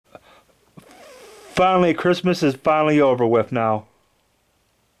Christmas is finally over with now.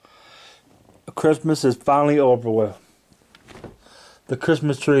 Christmas is finally over with. The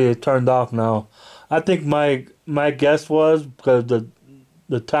Christmas tree is turned off now. I think my guess was because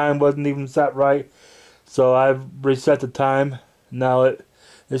the time wasn't even set right, so I've reset the time. Now it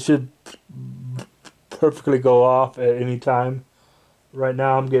should perfectly go off at any time. Right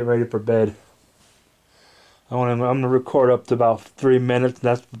now I'm getting ready for bed. I'm gonna record up to about 3 minutes. And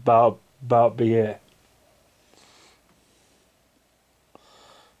that's about be it.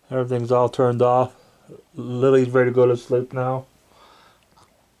 Everything's all turned off. Lily's ready to go to sleep now.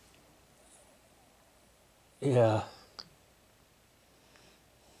 Yeah.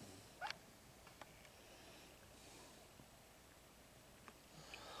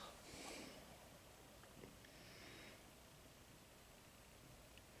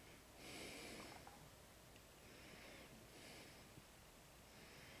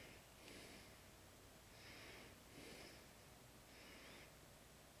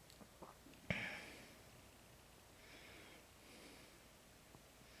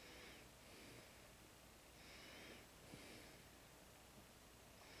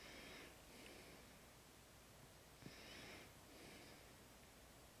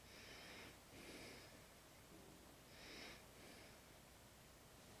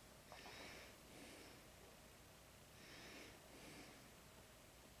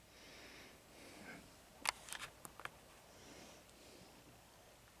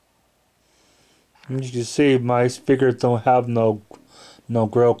 As you can see, my speakers don't have no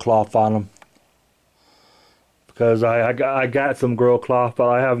grill cloth on them because I got some grill cloth, but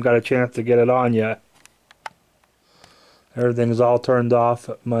I haven't got a chance to get it on yet. Everything's all turned off.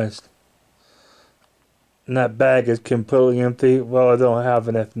 And that bag is completely empty. Well, I don't have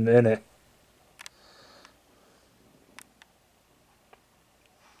anything in it.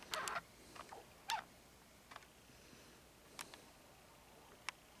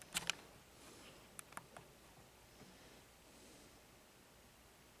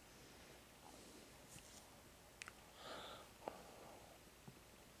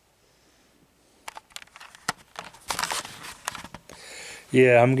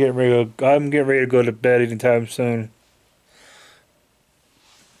 Yeah, I'm getting ready to go to bed anytime soon.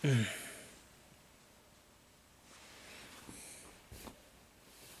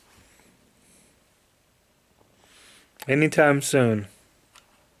 Anytime soon.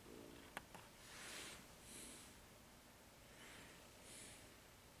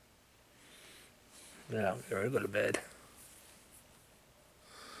 Yeah, I'm ready to go to bed.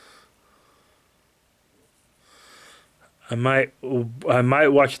 I might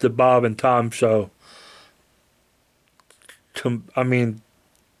watch the Bob and Tom show. I mean,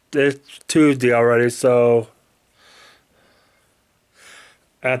 it's Tuesday already, so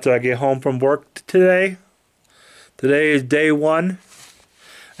after I get home from work today is day one.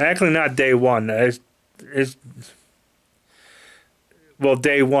 Actually, not day one. Well,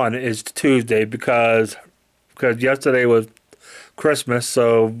 day one is Tuesday because yesterday was Christmas,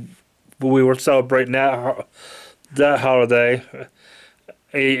 so we were celebrating that holiday.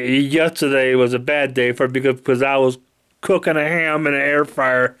 Yesterday was a bad day because I was cooking a ham in an air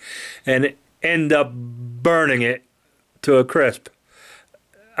fryer and end up burning it to a crisp.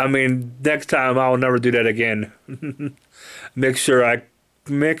 I mean, next time I'll never do that again. make sure I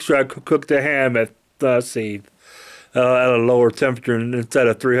cook the ham at at a lower temperature instead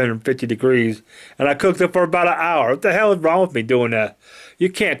of 350 degrees. And I cooked it for about an hour. What the hell is wrong with me doing that? You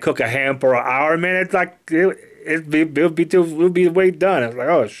can't cook a ham for an hour, man. It's like it'll be way done. It's like,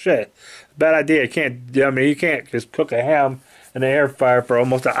 oh shit, bad idea. You can't just cook a ham in the air fryer for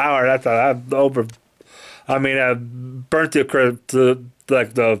almost an hour. I burnt it to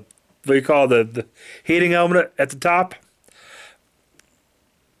like the what you call the heating element at the top.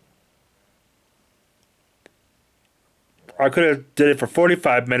 I could have did it for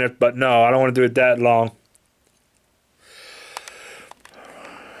 45 minutes, but no, I don't want to do it that long.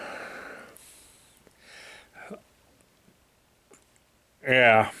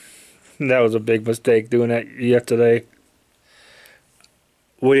 Yeah, that was a big mistake doing that yesterday.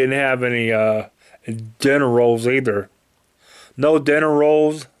 We didn't have any dinner rolls either. No dinner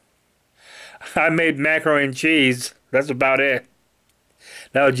rolls. I made macaroni and cheese. That's about it.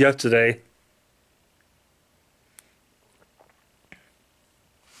 That was yesterday.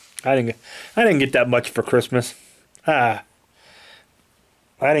 I didn't get that much for Christmas. I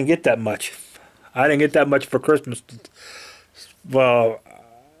didn't get that much. I didn't get that much for Christmas. Well,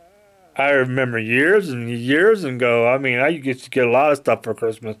 I remember years and years ago. I mean, I used to get a lot of stuff for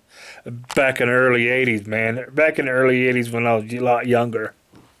Christmas back in the early 80s, man. Back in the early 80s when I was a lot younger.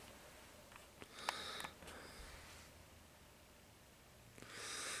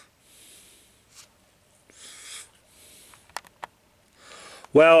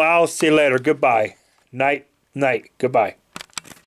 Well, I'll see you later. Goodbye. Night, night. Goodbye.